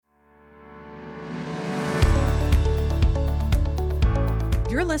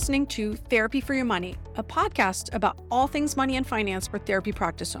listening to Therapy for Your Money, a podcast about all things money and finance for therapy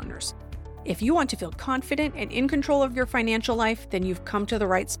practice owners. If you want to feel confident and in control of your financial life, then you've come to the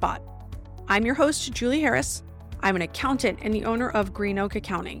right spot. I'm your host, Julie Harris. I'm an accountant and the owner of Green Oak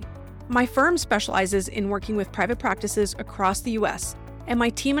Accounting. My firm specializes in working with private practices across the U.S., and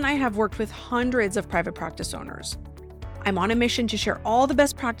my team and I have worked with hundreds of private practice owners. I'm on a mission to share all the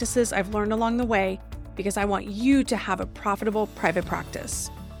best practices I've learned along the way because I want you to have a profitable private practice.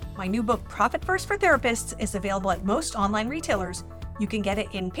 My new book, Profit First for Therapists, is available at most online retailers. You can get it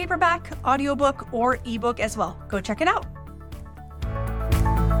in paperback, audiobook, or ebook as well. Go check it out.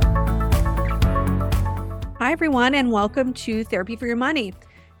 Hi, everyone, and welcome to Therapy for Your Money.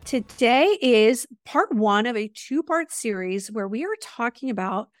 Today is part one of a two-part series where we are talking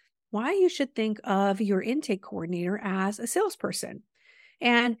about why you should think of your intake coordinator as a salesperson.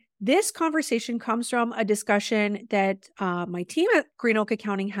 And this conversation comes from a discussion that my team at Green Oak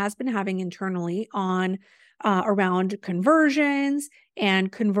Accounting has been having internally on around conversions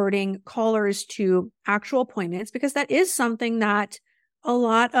and converting callers to actual appointments, because that is something that a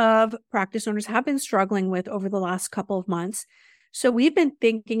lot of practice owners have been struggling with over the last couple of months. So we've been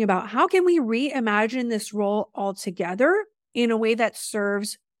thinking about how can we reimagine this role altogether in a way that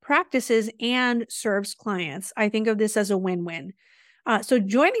serves practices and serves clients. I think of this as a win-win. So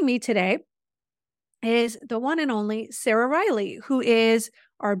joining me today is the one and only Sarah Riley, who is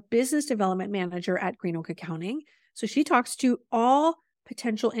our business development manager at Green Oak Accounting. So she talks to all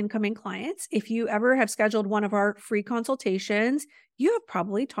potential incoming clients. If you ever have scheduled one of our free consultations, you have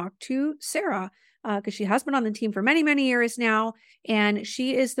probably talked to Sarah because she has been on the team for many, many years now. And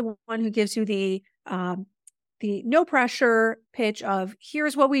she is the one who gives you the no pressure pitch of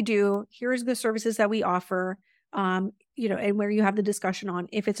here's what we do, here's the services that we offer. And where you have the discussion on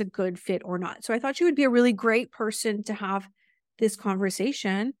if it's a good fit or not. So I thought she would be a really great person to have this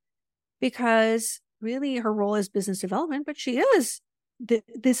conversation because really her role is business development, but this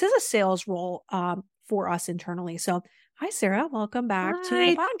is a sales role for us internally. So hi, Sarah. Welcome back to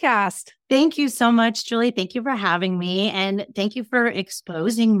the podcast. Thank you so much, Julie. Thank you for having me. And thank you for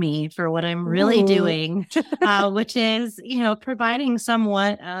exposing me for what I'm really doing, which is, providing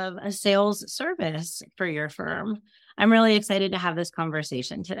somewhat of a sales service for your firm. I'm really excited to have this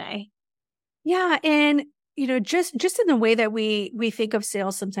conversation today. Yeah. And, just in the way that we think of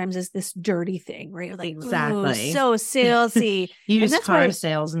sales sometimes as this dirty thing, right? Like, exactly. So salesy. Used car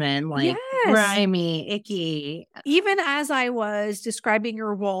salesman, like grimy, icky. Even as I was describing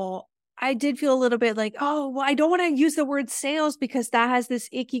your role, I did feel a little bit like, I don't want to use the word sales because that has this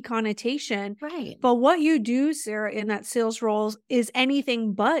icky connotation. Right. But what you do, Sarah, in that sales role is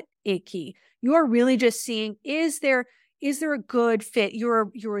anything but icky. You're really just seeing, is there a good fit?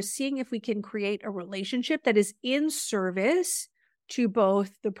 You're seeing if we can create a relationship that is in service to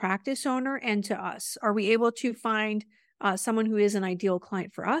both the practice owner and to us. Are we able to find someone who is an ideal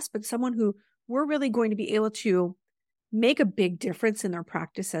client for us, but someone who we're really going to be able to make a big difference in their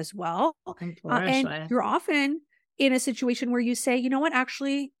practice as well? And you're often in a situation where you say, you know what,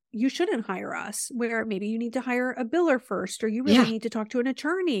 actually, you shouldn't hire us, where maybe you need to hire a biller first, or you really need to talk to an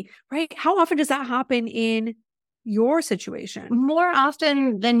attorney, right? How often does that happen in your situation? More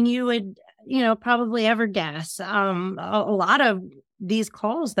often than you would, probably ever guess. A lot of these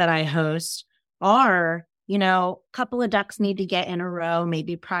calls that I host are, a couple of ducks need to get in a row,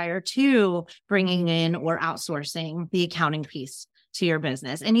 maybe prior to bringing in or outsourcing the accounting piece to your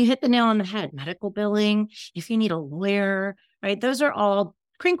business. And you hit the nail on the head. Medical billing, if you need a lawyer, right? Those are all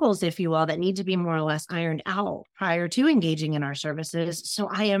crinkles, if you will, that need to be more or less ironed out prior to engaging in our services. So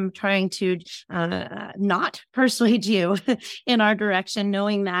I am trying to not persuade you in our direction,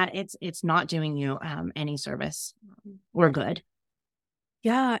 knowing that it's not doing you any service or good.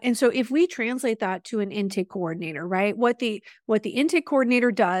 Yeah. And so if we translate that to an intake coordinator, right, what the intake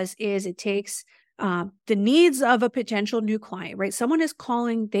coordinator does is it takes the needs of a potential new client, right? Someone is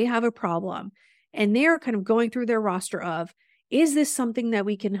calling, they have a problem, and they're kind of going through their roster of, is this something that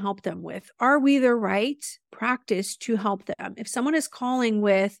we can help them with? Are we the right practice to help them? If someone is calling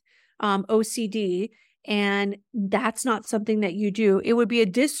with OCD and that's not something that you do, it would be a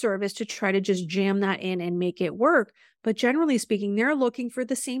disservice to try to just jam that in and make it work. But generally speaking, they're looking for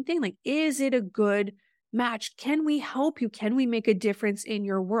the same thing. Like, is it a good match? Can we help you? Can we make a difference in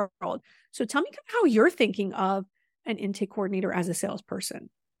your world? So tell me how you're thinking of an intake coordinator as a salesperson.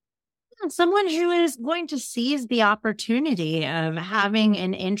 Someone who is going to seize the opportunity of having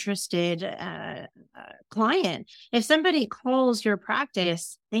an interested client. If somebody calls your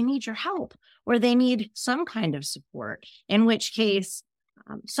practice, they need your help or they need some kind of support, in which case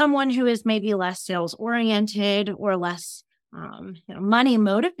someone who is maybe less sales oriented or less money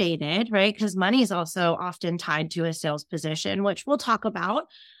motivated, right? Because money is also often tied to a sales position, which we'll talk about.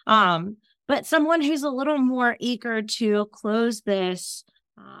 But someone who's a little more eager to close this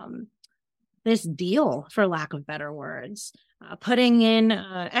deal, for lack of better words, putting in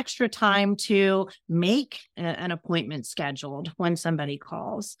extra time to make an appointment scheduled when somebody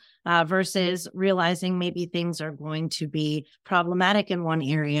calls, versus realizing maybe things are going to be problematic in one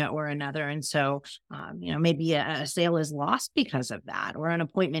area or another. And so, maybe a sale is lost because of that, or an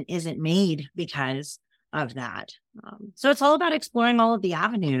appointment isn't made because of that. So it's all about exploring all of the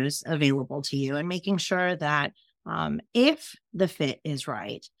avenues available to you and making sure that if the fit is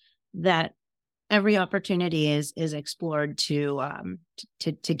right, that every opportunity is explored to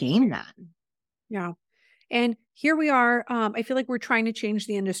gain that. Yeah. And here we are. I feel like we're trying to change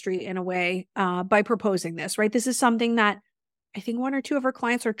the industry in a way by proposing this, right? This is something that I think one or two of our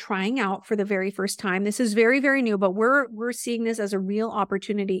clients are trying out for the very first time. This is very, very new, but we're seeing this as a real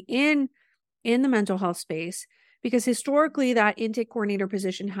opportunity in the mental health space, because historically that intake coordinator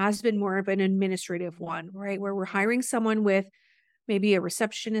position has been more of an administrative one, right? Where we're hiring someone with maybe a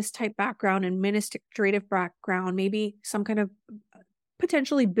receptionist type background, administrative background, maybe some kind of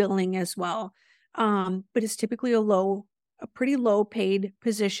potentially billing as well. But it's typically a pretty low paid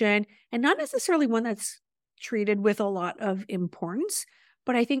position, and not necessarily one that's treated with a lot of importance.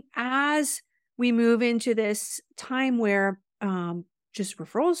 But I think as we move into this time where just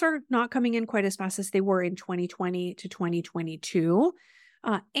referrals are not coming in quite as fast as they were in 2020 to 2022,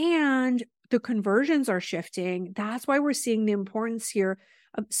 and the conversions are shifting. That's why we're seeing the importance here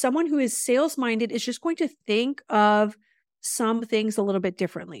of someone who is sales minded is just going to think of some things a little bit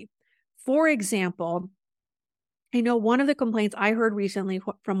differently. For example, I know one of the complaints I heard recently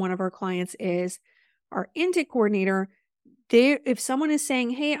from one of our clients is our intake coordinator. If someone is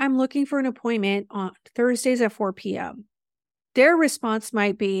saying, "Hey, I'm looking for an appointment on Thursdays at 4 p.m., their response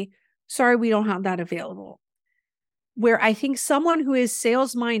might be, "Sorry, we don't have that available." Where I think someone who is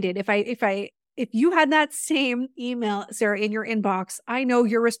sales minded, if you had that same email, Sarah, in your inbox, I know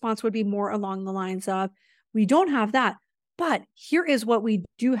your response would be more along the lines of, "We don't have that, but here is what we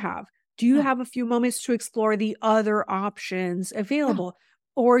do have. Do you have a few moments to explore the other options available?"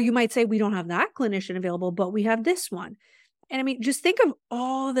 Or you might say, "We don't have that clinician available, but we have this one." And I mean, just think of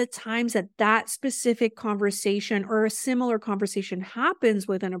all the times that specific conversation or a similar conversation happens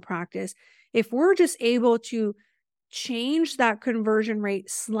within a practice. If we're just able to change that conversion rate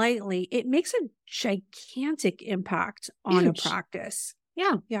slightly, it makes a gigantic impact on a practice.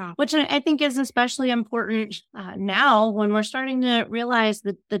 Yeah. Yeah. Which I think is especially important now when we're starting to realize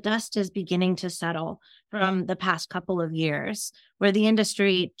that the dust is beginning to settle from the past couple of years, where the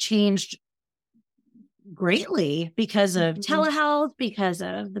industry changed greatly because of telehealth, because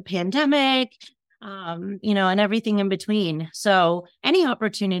of the pandemic, and everything in between. So any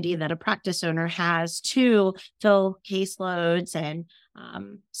opportunity that a practice owner has to fill caseloads and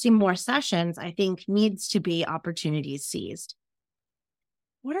see more sessions, I think needs to be opportunities seized.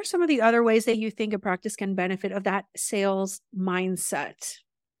 What are some of the other ways that you think a practice can benefit of that sales mindset?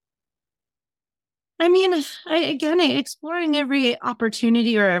 I mean, exploring every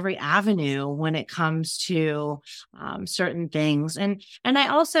opportunity or every avenue when it comes to certain things. And I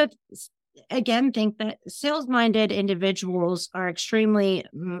also, again, think that sales-minded individuals are extremely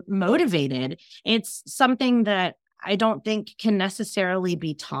motivated. It's something that I don't think can necessarily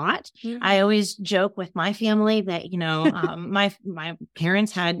be taught. Mm-hmm. I always joke with my family that, my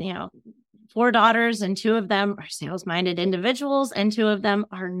parents had, 4 daughters, and 2 of them are sales-minded individuals and 2 of them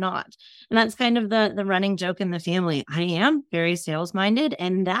are not. And that's kind of the running joke in the family. I am very sales-minded,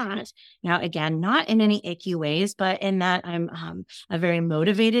 and that, again, not in any icky ways, but in that I'm a very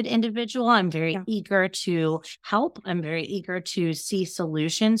motivated individual. I'm very eager to help. I'm very eager to see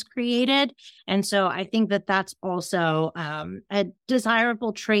solutions created. And so I think that that's also a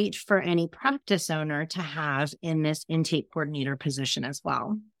desirable trait for any practice owner to have in this intake coordinator position as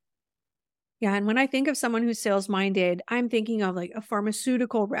well. Yeah. And when I think of someone who's sales minded, I'm thinking of like a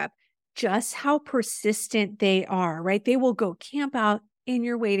pharmaceutical rep, just how persistent they are, right? They will go camp out in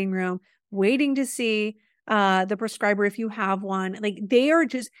your waiting room, waiting to see the prescriber if you have one. Like they're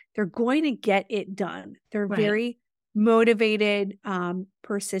going to get it done. They're very motivated,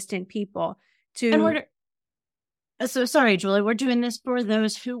 persistent people So sorry, Julie, we're doing this for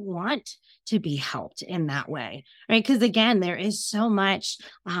those who want to be helped in that way, right? Because again, there is so much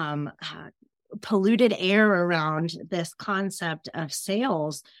polluted air around this concept of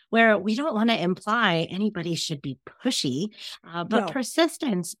sales where we don't want to imply anybody should be pushy, but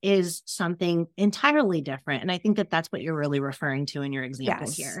persistence is something entirely different. And I think that that's what you're really referring to in your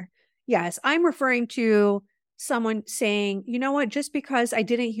example here. Yes, I'm referring to someone saying, you know what, just because I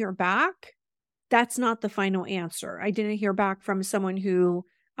didn't hear back, that's not the final answer. I didn't hear back from someone who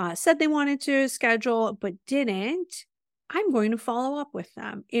said they wanted to schedule but didn't. I'm going to follow up with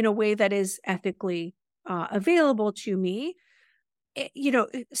them in a way that is ethically available to me.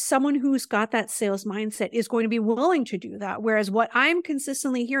 Someone who's got that sales mindset is going to be willing to do that. Whereas what I'm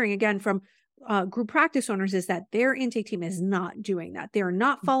consistently hearing again from group practice owners is that their intake team is not doing that. They're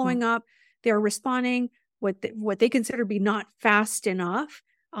not following up. They're responding what they consider to be not fast enough.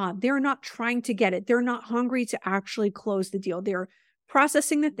 They're not trying to get it. They're not hungry to actually close the deal. They're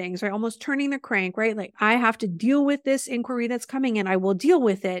processing the things, right? Almost turning the crank, right? Like, I have to deal with this inquiry that's coming in. I will deal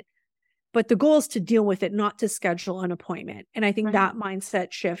with it. But the goal is to deal with it, not to schedule an appointment. And I think that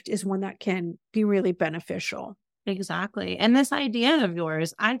mindset shift is one that can be really beneficial. Exactly. And this idea of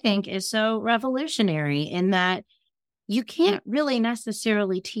yours, I think, is so revolutionary in that you can't really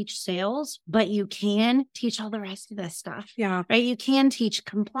necessarily teach sales, but you can teach all the rest of this stuff. Yeah. Right. You can teach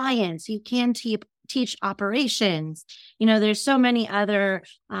compliance. You can teach operations. There's so many other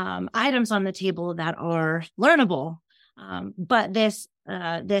items on the table that are learnable. But this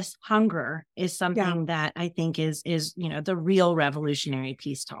hunger is something that I think is the real revolutionary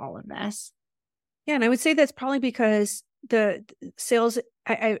piece to all of this. Yeah. And I would say that's probably because the sales,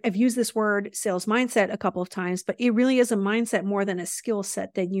 I've used this word sales mindset a couple of times, but it really is a mindset more than a skill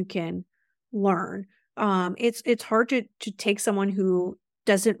set that you can learn. It's hard to take someone who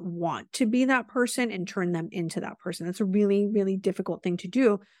doesn't want to be that person and turn them into that person. That's a really, really difficult thing to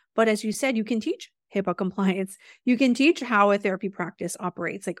do. But as you said, you can teach HIPAA compliance. You can teach how a therapy practice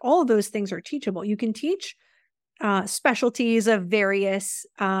operates. Like, all of those things are teachable. You can teach specialties of various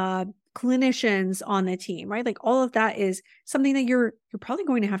clinicians on the team, right? Like, all of that is something that you're probably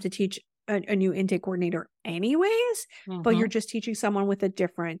going to have to teach a new intake coordinator anyways, but you're just teaching someone with a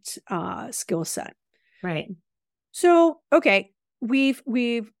different skill set. Right. So, okay,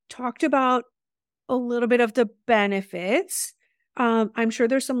 we've talked about a little bit of the benefits. I'm sure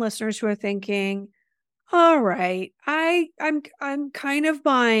there's some listeners who are thinking, all right, I'm kind of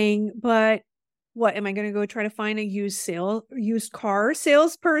buying, but what am I going to go try to find a used car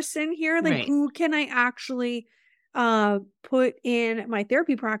salesperson here? Like, who can I actually put in my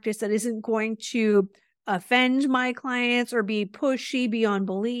therapy practice that isn't going to offend my clients or be pushy beyond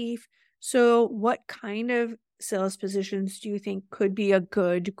belief? So what kind of sales positions do you think could be a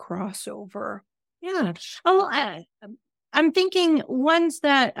good crossover? Yeah. Oh, I'm thinking ones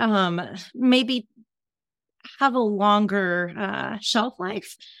that maybe have a longer shelf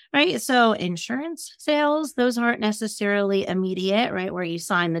life, right? So insurance sales, those aren't necessarily immediate, right? Where you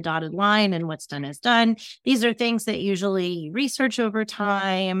sign the dotted line and what's done is done. These are things that usually research over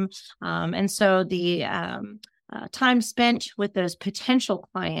time. And so the time spent with those potential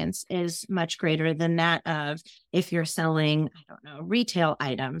clients is much greater than that of if you're selling, I don't know, retail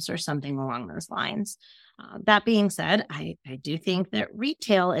items or something along those lines. That being said, I do think that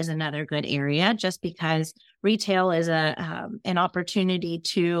retail is another good area, just because retail is an opportunity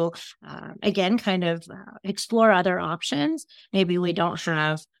to, again, kind of explore other options. Maybe we don't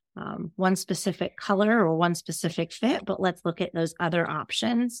have one specific color or one specific fit, but let's look at those other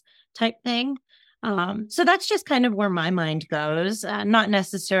options type thing. So that's just kind of where my mind goes, not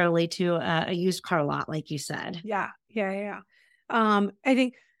necessarily to a used car lot, like you said. Yeah. I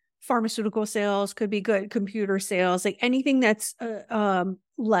think pharmaceutical sales could be good. Computer sales, like anything that's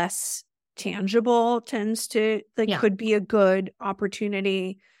less tangible tends to could be a good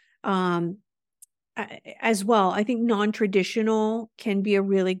opportunity. As well, I think non-traditional can be a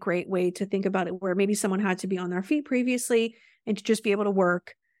really great way to think about it, where maybe someone had to be on their feet previously and to just be able to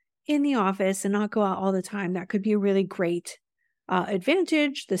work in the office and not go out all the time. That could be a really great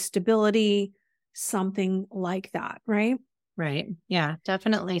advantage, the stability, something like that, right? Right. Yeah,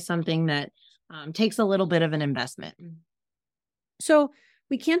 definitely something that takes a little bit of an investment. So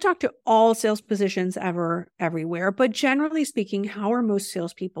we can't talk to all sales positions everywhere, but generally speaking, how are most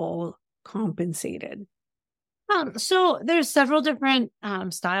salespeople compensated? So there's several different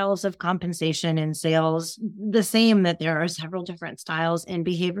styles of compensation in sales, the same that there are several different styles in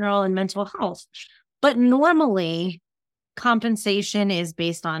behavioral and mental health. But normally, compensation is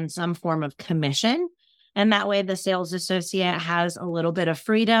based on some form of commission. And that way the sales associate has a little bit of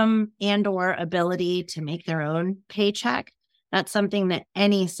freedom and or ability to make their own paycheck. That's something that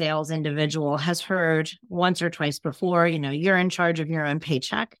any sales individual has heard once or twice before. You're in charge of your own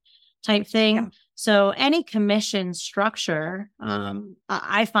paycheck type thing. Yeah. So any commission structure,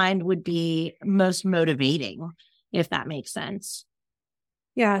 I find would be most motivating, if that makes sense.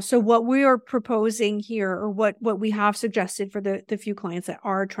 Yeah. So what we are proposing here, or what we have suggested for the few clients that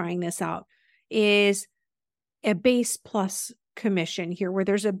are trying this out, is a base plus commission here, where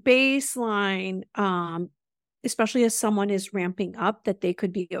there's a baseline, especially as someone is ramping up, that they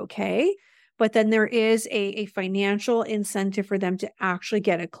could be okay. But then there is a financial incentive for them to actually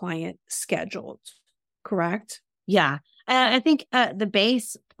get a client scheduled. Correct? Yeah. I think the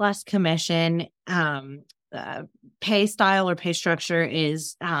base plus commission pay style or pay structure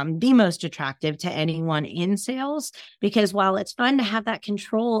is the most attractive to anyone in sales, because while it's fun to have that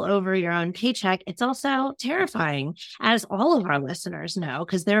control over your own paycheck, it's also terrifying, as all of our listeners know,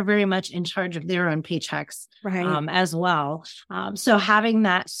 because they're very much in charge of their own paychecks as well. So having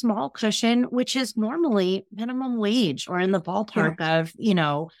that small cushion, which is normally minimum wage or in the ballpark of,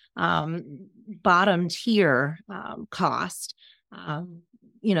 bottom tier cost,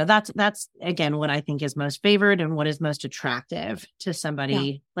 that's again what I think is most favored and what is most attractive to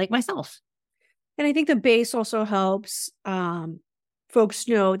somebody like myself. And I think the base also helps folks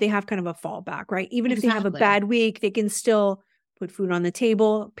know they have kind of a fallback, right? Even if they have a bad week, they can still put food on the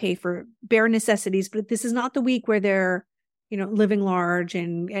table, pay for bare necessities. But this is not the week where they're, living large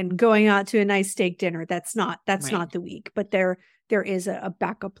and going out to a nice steak dinner. That's not the week. But there is a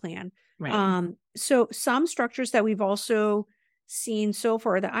backup plan. Right. So some structures that we've also seen so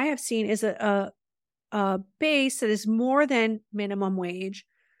far, that I have seen, is a base that is more than minimum wage,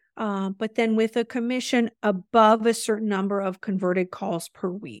 but then with a commission above a certain number of converted calls per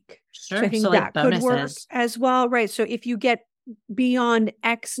week. Sure. So I think that could work as well, right? So if you get beyond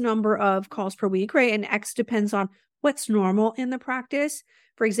X number of calls per week, right, and X depends on what's normal in the practice.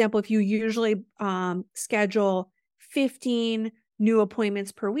 For example, if you usually schedule 15 new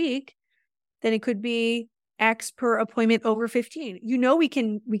appointments per week, then it could be X per appointment over 15. We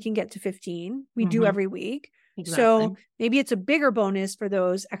can get to 15. We do every week. Exactly. So maybe it's a bigger bonus for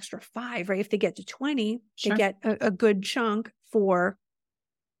those extra 5, right? If they get to 20, they get a good chunk for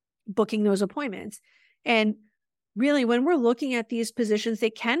booking those appointments. And really, when we're looking at these positions,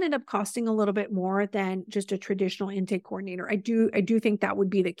 they can end up costing a little bit more than just a traditional intake coordinator. I do think that would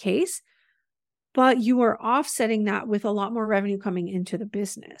be the case, but you are offsetting that with a lot more revenue coming into the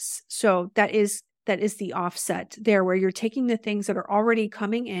business. So that is the offset there, where you're taking the things that are already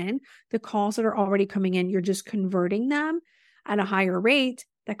coming in, the calls that are already coming in, you're just converting them at a higher rate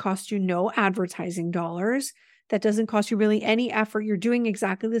that costs you no advertising dollars. That doesn't cost you really any effort. You're doing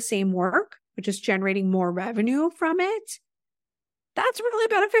exactly the same work, but just generating more revenue from it. That's really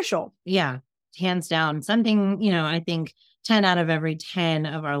beneficial. Yeah, hands down. Something, I think 10 out of every 10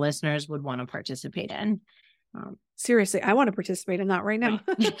 of our listeners would want to participate in. Seriously, I want to participate in that right now.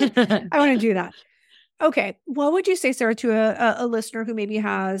 I want to do that. Okay. What would you say, Sarah, to a listener who maybe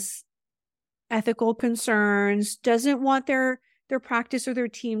has ethical concerns, doesn't want their practice or their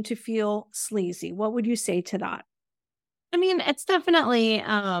team to feel sleazy? What would you say to that? I mean, it's definitely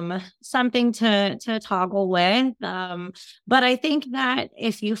something to toggle with. But I think that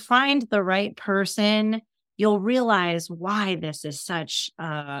if you find the right person, you'll realize why this is such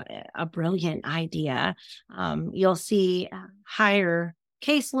a brilliant idea. You'll see higher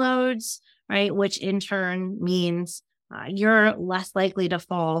caseloads, right? Which in turn means you're less likely to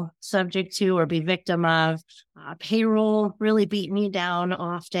fall subject to or be victim of payroll really beating you down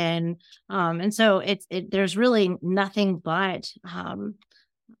often. And so there's really nothing but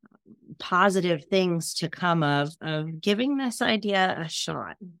positive things to come of giving this idea a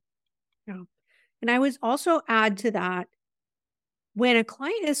shot. Yeah. And I would also add to that, when a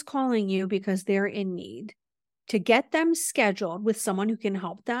client is calling you because they're in need, to get them scheduled with someone who can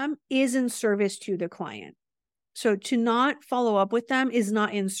help them is in service to the client. So to not follow up with them is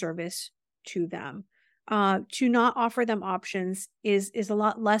not in service to them. To not offer them options is a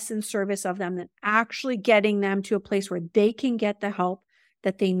lot less in service of them than actually getting them to a place where they can get the help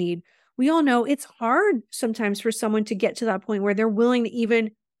that they need. We all know it's hard sometimes for someone to get to that point where they're willing to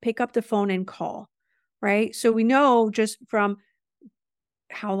even pick up the phone and call, right? So we know just from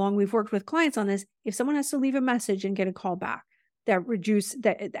how long we've worked with clients on this, if someone has to leave a message and get a call back,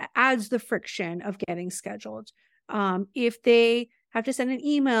 that adds the friction of getting scheduled. If they have to send an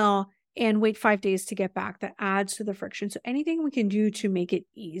email and wait 5 days to get back, that adds to the friction. So anything we can do to make it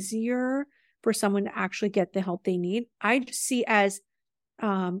easier for someone to actually get the help they need, I see as,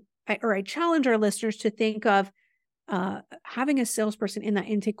 I challenge our listeners to think of having a salesperson in that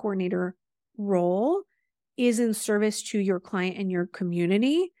intake coordinator role is in service to your client and your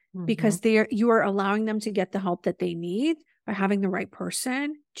community, because you are allowing them to get the help that they need by having the right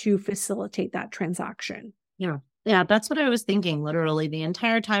person to facilitate that transaction. Yeah, that's what I was thinking literally the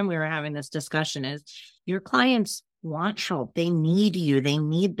entire time we were having this discussion is your clients want help. They need you. They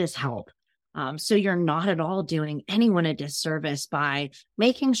need this help. So you're not at all doing anyone a disservice by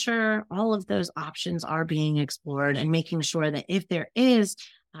making sure all of those options are being explored and making sure that if there is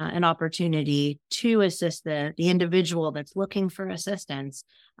an opportunity to assist the individual that's looking for assistance,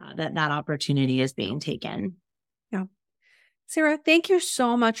 that opportunity is being taken. Yeah. Sarah, thank you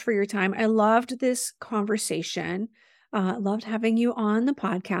so much for your time. I loved this conversation. Loved having you on the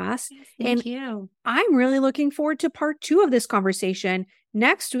podcast. Thank you. I'm really looking forward to part 2 of this conversation.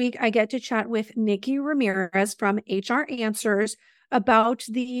 Next week, I get to chat with Nikki Ramirez from HR Answers about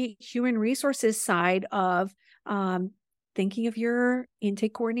the human resources side of thinking of your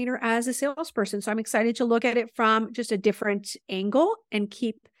intake coordinator as a salesperson. So I'm excited to look at it from just a different angle and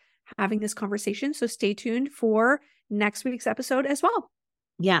keep having this conversation. So stay tuned for next week's episode as well.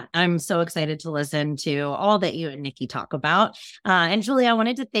 Yeah, I'm so excited to listen to all that you and Nikki talk about. And Julie, I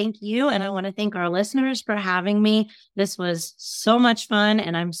wanted to thank you and I want to thank our listeners for having me. This was so much fun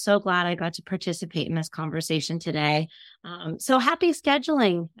and I'm so glad I got to participate in this conversation today. So happy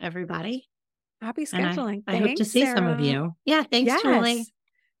scheduling, everybody. Happy scheduling. I hope to see some of you. Yeah, thanks, Julie.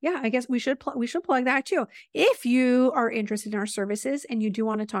 Yeah, I guess we should plug that too. If you are interested in our services and you do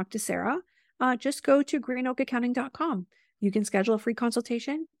want to talk to Sarah, just go to greenoakaccounting.com. You can schedule a free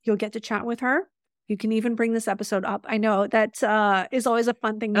consultation. You'll get to chat with her. You can even bring this episode up. I know that is always a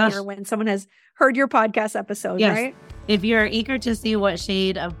fun thing to hear when someone has heard your podcast episode, right? If you're eager to see what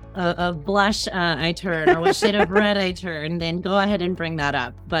shade of blush I turn or what shade of red I turn, then go ahead and bring that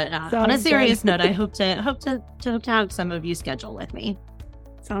up. But on a serious note, I hope to have some of you schedule with me.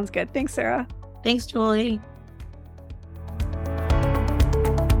 Sounds good. Thanks, Sarah. Thanks, Julie.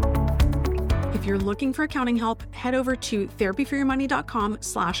 If you're looking for accounting help, head over to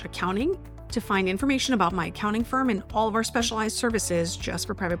therapyforyourmoney.com/accounting to find information about my accounting firm and all of our specialized services just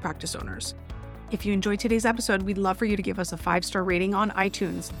for private practice owners. If you enjoyed today's episode, we'd love for you to give us a 5-star rating on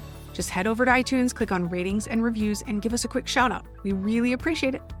iTunes. Just head over to iTunes, click on ratings and reviews, and give us a quick shout out. We really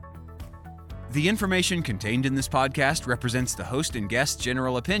appreciate it. The information contained in this podcast represents the host and guest's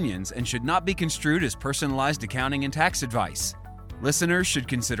general opinions and should not be construed as personalized accounting and tax advice. Listeners should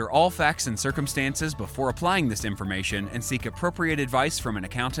consider all facts and circumstances before applying this information and seek appropriate advice from an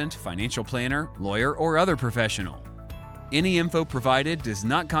accountant, financial planner, lawyer, or other professional. Any info provided does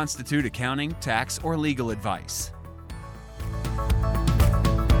not constitute accounting, tax, or legal advice.